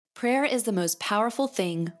Prayer is the most powerful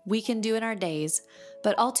thing we can do in our days,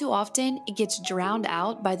 but all too often it gets drowned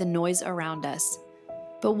out by the noise around us.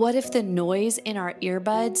 But what if the noise in our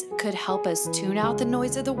earbuds could help us tune out the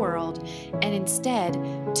noise of the world and instead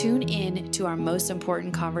tune in to our most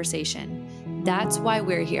important conversation? That's why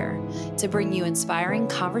we're here, to bring you inspiring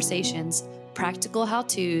conversations, practical how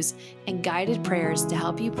to's, and guided prayers to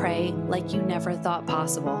help you pray like you never thought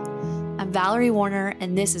possible. I'm Valerie Warner,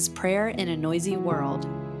 and this is Prayer in a Noisy World.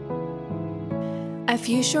 A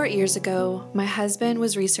few short years ago, my husband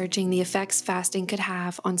was researching the effects fasting could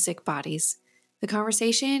have on sick bodies. The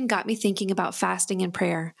conversation got me thinking about fasting and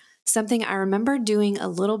prayer, something I remember doing a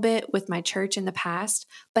little bit with my church in the past,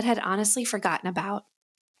 but had honestly forgotten about.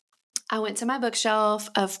 I went to my bookshelf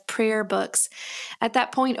of prayer books, at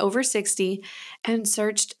that point over 60, and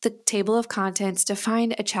searched the table of contents to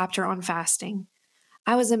find a chapter on fasting.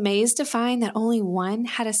 I was amazed to find that only one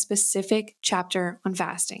had a specific chapter on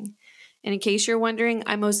fasting. And in case you're wondering,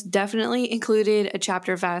 I most definitely included a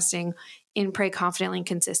chapter of fasting in Pray Confidently and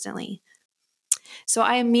Consistently. So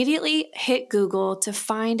I immediately hit Google to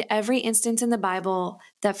find every instance in the Bible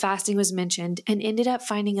that fasting was mentioned and ended up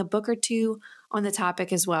finding a book or two on the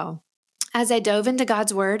topic as well. As I dove into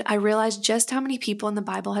God's Word, I realized just how many people in the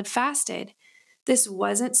Bible had fasted. This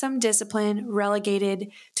wasn't some discipline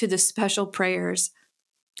relegated to the special prayers.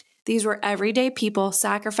 These were everyday people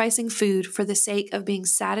sacrificing food for the sake of being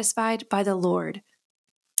satisfied by the Lord.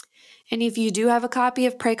 And if you do have a copy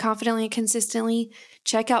of Pray Confidently and Consistently,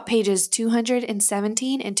 check out pages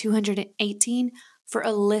 217 and 218 for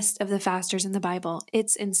a list of the fasters in the Bible.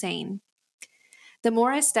 It's insane. The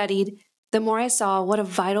more I studied, the more I saw what a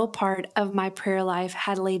vital part of my prayer life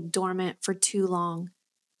had laid dormant for too long.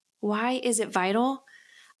 Why is it vital?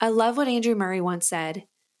 I love what Andrew Murray once said.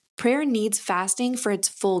 Prayer needs fasting for its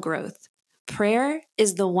full growth. Prayer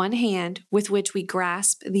is the one hand with which we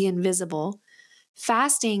grasp the invisible.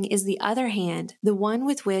 Fasting is the other hand, the one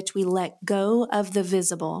with which we let go of the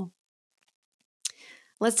visible.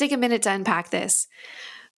 Let's take a minute to unpack this.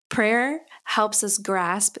 Prayer helps us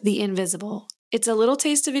grasp the invisible. It's a little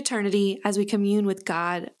taste of eternity as we commune with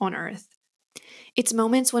God on earth. It's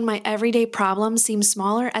moments when my everyday problems seem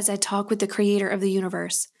smaller as I talk with the creator of the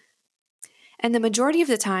universe. And the majority of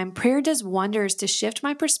the time, prayer does wonders to shift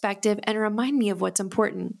my perspective and remind me of what's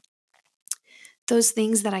important. Those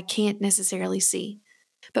things that I can't necessarily see.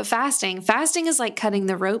 But fasting is like cutting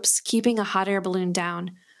the ropes, keeping a hot air balloon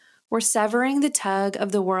down. We're severing the tug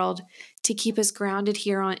of the world to keep us grounded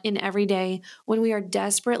here in every day when we are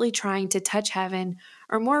desperately trying to touch heaven,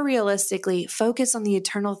 or more realistically, focus on the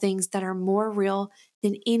eternal things that are more real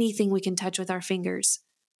than anything we can touch with our fingers.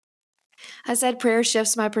 I said prayer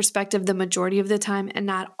shifts my perspective the majority of the time and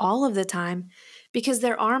not all of the time, because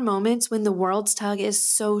there are moments when the world's tug is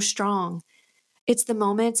so strong. It's the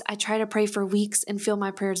moments I try to pray for weeks and feel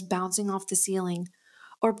my prayers bouncing off the ceiling,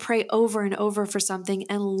 or pray over and over for something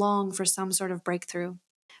and long for some sort of breakthrough.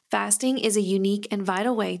 Fasting is a unique and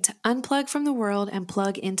vital way to unplug from the world and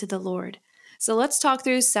plug into the Lord. So let's talk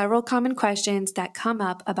through several common questions that come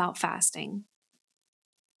up about fasting.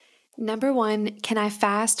 Number 1, can I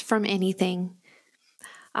fast from anything?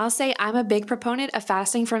 I'll say I'm a big proponent of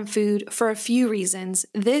fasting from food for a few reasons.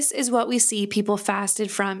 This is what we see people fasted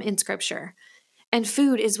from in Scripture. And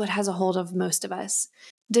food is what has a hold of most of us.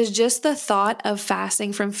 Does just the thought of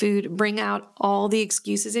fasting from food bring out all the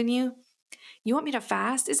excuses in you? You want me to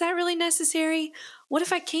fast? Is that really necessary? What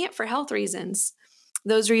if I can't for health reasons?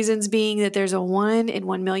 Those reasons being that there's a 1 in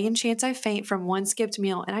 1 million chance I faint from one skipped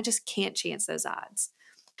meal, and I just can't chance those odds.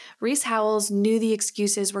 Rees Howells knew the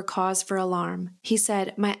excuses were cause for alarm. He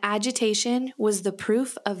said, "My agitation was the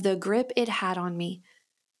proof of the grip it had on me.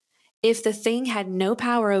 If the thing had no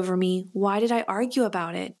power over me, why did I argue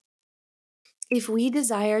about it?" If we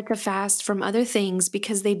desire to fast from other things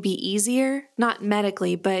because they'd be easier, not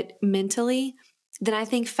medically, but mentally, then I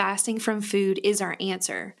think fasting from food is our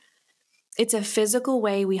answer. It's a physical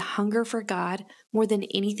way we hunger for God more than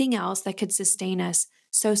anything else that could sustain us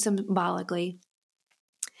so symbolically.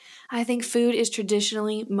 I think food is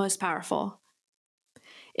traditionally most powerful.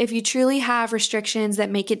 If you truly have restrictions that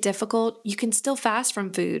make it difficult, you can still fast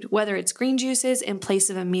from food, whether it's green juices in place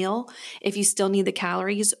of a meal, if you still need the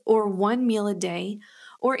calories, or one meal a day,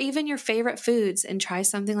 or even your favorite foods and try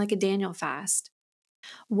something like a Daniel fast.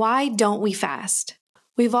 Why don't we fast?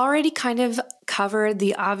 We've already kind of covered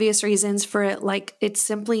the obvious reasons for it, like it's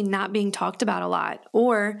simply not being talked about a lot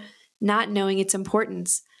or not knowing its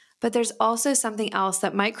importance. But there's also something else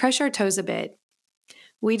that might crush our toes a bit.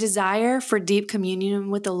 We desire for deep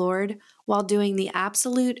communion with the Lord while doing the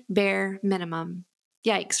absolute bare minimum.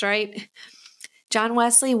 Yikes, right? John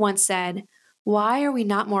Wesley once said, Why are we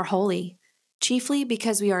not more holy? Chiefly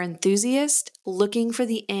because we are enthusiasts looking for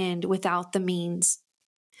the end without the means.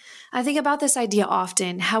 I think about this idea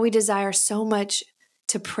often, how we desire so much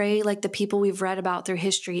to pray like the people we've read about through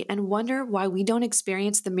history and wonder why we don't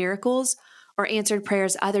experience the miracles or answered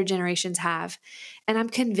prayers other generations have. And I'm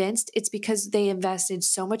convinced it's because they invested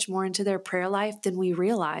so much more into their prayer life than we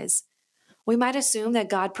realize. We might assume that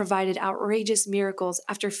God provided outrageous miracles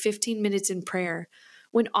after 15 minutes in prayer,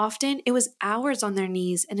 when often it was hours on their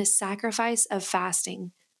knees and a sacrifice of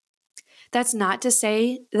fasting. That's not to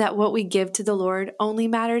say that what we give to the Lord only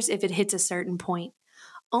matters if it hits a certain point,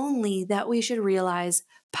 only that we should realize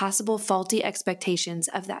possible faulty expectations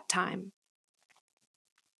of that time.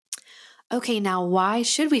 Okay, now why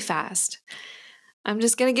should we fast? I'm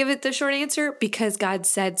just going to give it the short answer because God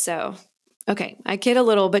said so. Okay, I kid a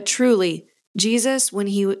little, but truly, Jesus, when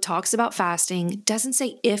he talks about fasting, doesn't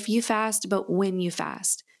say if you fast, but when you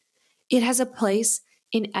fast. It has a place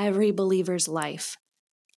in every believer's life,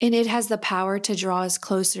 and it has the power to draw us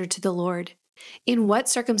closer to the Lord. In what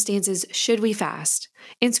circumstances should we fast?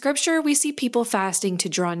 In Scripture, we see people fasting to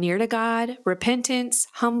draw near to God, repentance,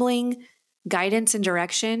 humbling, guidance and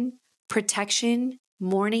direction, protection,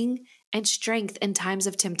 mourning, and strength in times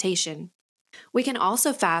of temptation. We can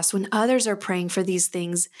also fast when others are praying for these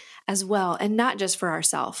things as well, and not just for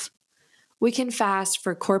ourselves. We can fast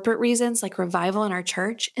for corporate reasons like revival in our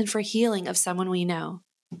church and for healing of someone we know.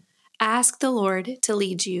 Ask the Lord to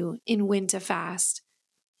lead you in when to fast.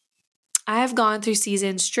 I have gone through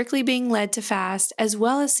seasons strictly being led to fast, as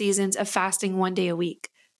well as seasons of fasting 1 day a week.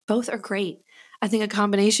 Both are great. I think a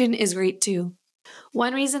combination is great too.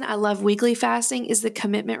 One reason I love weekly fasting is the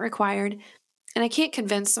commitment required, and I can't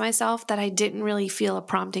convince myself that I didn't really feel a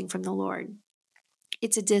prompting from the Lord.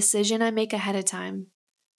 It's a decision I make ahead of time.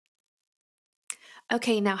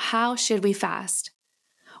 Okay, now how should we fast?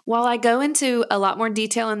 While I go into a lot more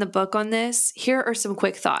detail in the book on this, here are some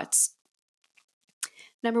quick thoughts.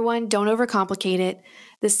 Number one, don't overcomplicate it.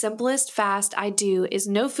 The simplest fast I do is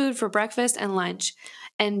no food for breakfast and lunch,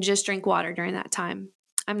 and just drink water during that time.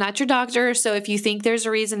 I'm not your doctor, so if you think there's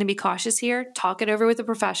a reason to be cautious here, talk it over with a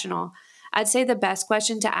professional. I'd say the best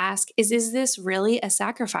question to ask is this really a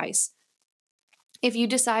sacrifice? If you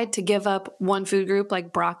decide to give up one food group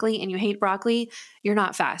like broccoli and you hate broccoli, you're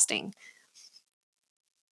not fasting.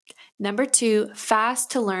 Number two,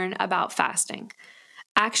 fast to learn about fasting.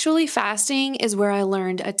 Actually, fasting is where I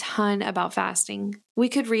learned a ton about fasting. We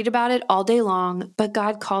could read about it all day long, but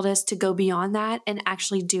God called us to go beyond that and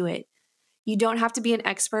actually do it. You don't have to be an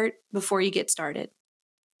expert before you get started.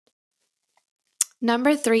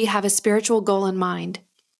 Number three, have a spiritual goal in mind.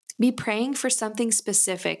 Be praying for something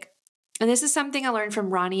specific. And this is something I learned from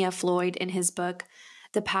Ronnie F. Floyd in his book,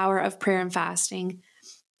 The Power of Prayer and Fasting.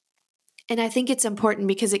 And I think it's important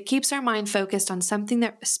because it keeps our mind focused on something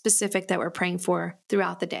that specific that we're praying for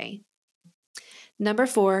throughout the day. Number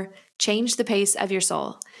four, change the pace of your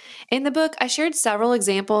soul. In the book, I shared several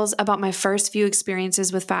examples about my first few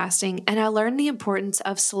experiences with fasting, and I learned the importance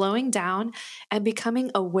of slowing down and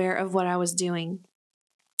becoming aware of what I was doing.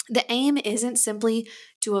 The aim isn't simply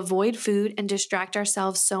to avoid food and distract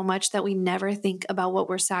ourselves so much that we never think about what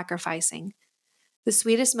we're sacrificing. The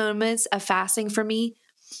sweetest moments of fasting for me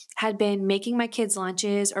had been making my kids'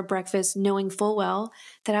 lunches or breakfast, knowing full well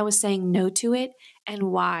that I was saying no to it and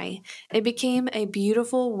why. It became a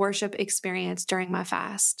beautiful worship experience during my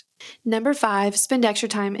fast. Number five, spend extra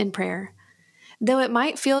time in prayer. Though it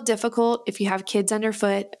might feel difficult if you have kids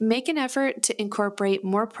underfoot, make an effort to incorporate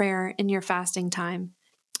more prayer in your fasting time.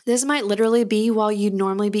 This might literally be while you'd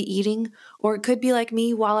normally be eating, or it could be like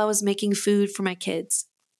me while I was making food for my kids.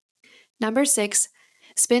 Number six,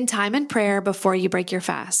 spend time in prayer before you break your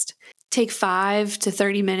fast. Take 5 to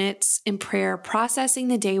 30 minutes in prayer, processing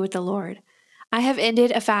the day with the Lord. I have ended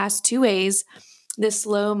a fast 2 ways, the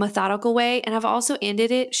slow, methodical way, and I've also ended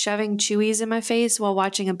it shoving Chewies in my face while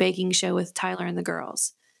watching a baking show with Tyler and the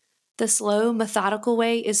girls. The slow, methodical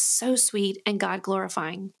way is so sweet and God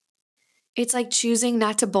glorifying. It's like choosing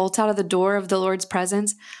not to bolt out of the door of the Lord's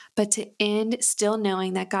presence, but to end still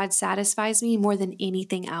knowing that God satisfies me more than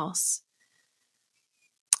anything else.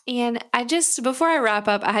 And before I wrap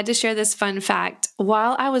up, I had to share this fun fact.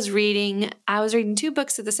 While I was reading 2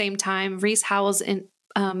 books at the same time, Rees Howells'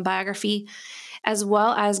 biography, as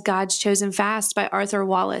well as God's Chosen Fast by Arthur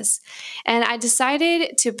Wallis. And I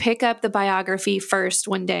decided to pick up the biography first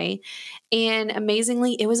one day. And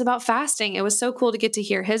amazingly, it was about fasting. It was so cool to get to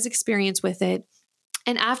hear his experience with it.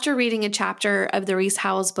 And after reading a chapter of the Rees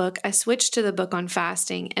Howells book, I switched to the book on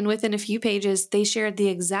fasting. And within a few pages, they shared the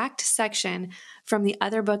exact section from the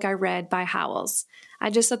other book I read by Howells. I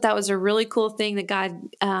just thought that was a really cool thing that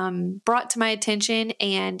God brought to my attention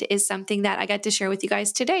and is something that I got to share with you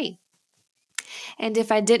guys today. And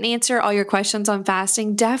if I didn't answer all your questions on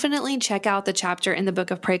fasting, definitely check out the chapter in the book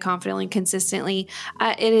of Pray Confidently and Consistently.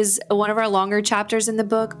 It is one of our longer chapters in the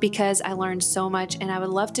book because I learned so much and I would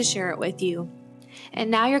love to share it with you. And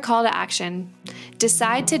now your call to action.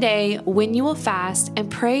 Decide today when you will fast and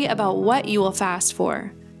pray about what you will fast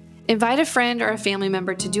for. Invite a friend or a family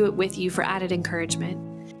member to do it with you for added encouragement.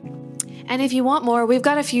 And if you want more, we've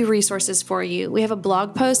got a few resources for you. We have a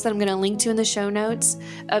blog post that I'm going to link to in the show notes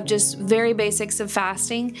of just very basics of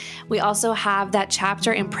fasting. We also have that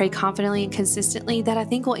chapter in Pray Confidently and Consistently that I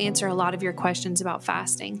think will answer a lot of your questions about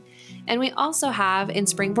fasting. And we also have in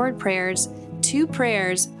Springboard Prayers 2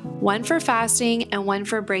 prayers, one for fasting and one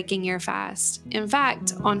for breaking your fast. In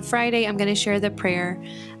fact, on Friday, I'm going to share the prayer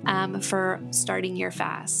for starting your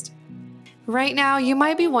fast. Right now, you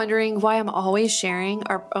might be wondering why I'm always sharing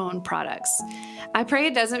our own products. I pray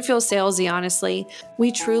it doesn't feel salesy, honestly.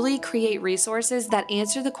 We truly create resources that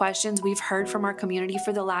answer the questions we've heard from our community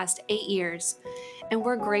for the last 8 years. And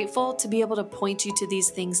we're grateful to be able to point you to these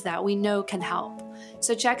things that we know can help.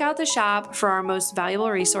 So check out the shop for our most valuable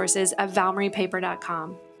resources at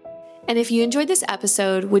valmariepaper.com. And if you enjoyed this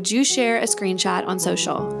episode, would you share a screenshot on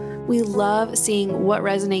social? We love seeing what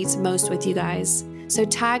resonates most with you guys. So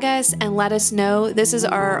tag us and let us know. This is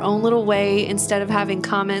our own little way instead of having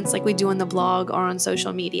comments like we do on the blog or on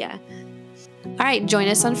social media. All right, join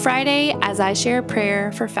us on Friday as I share a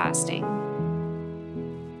prayer for fasting.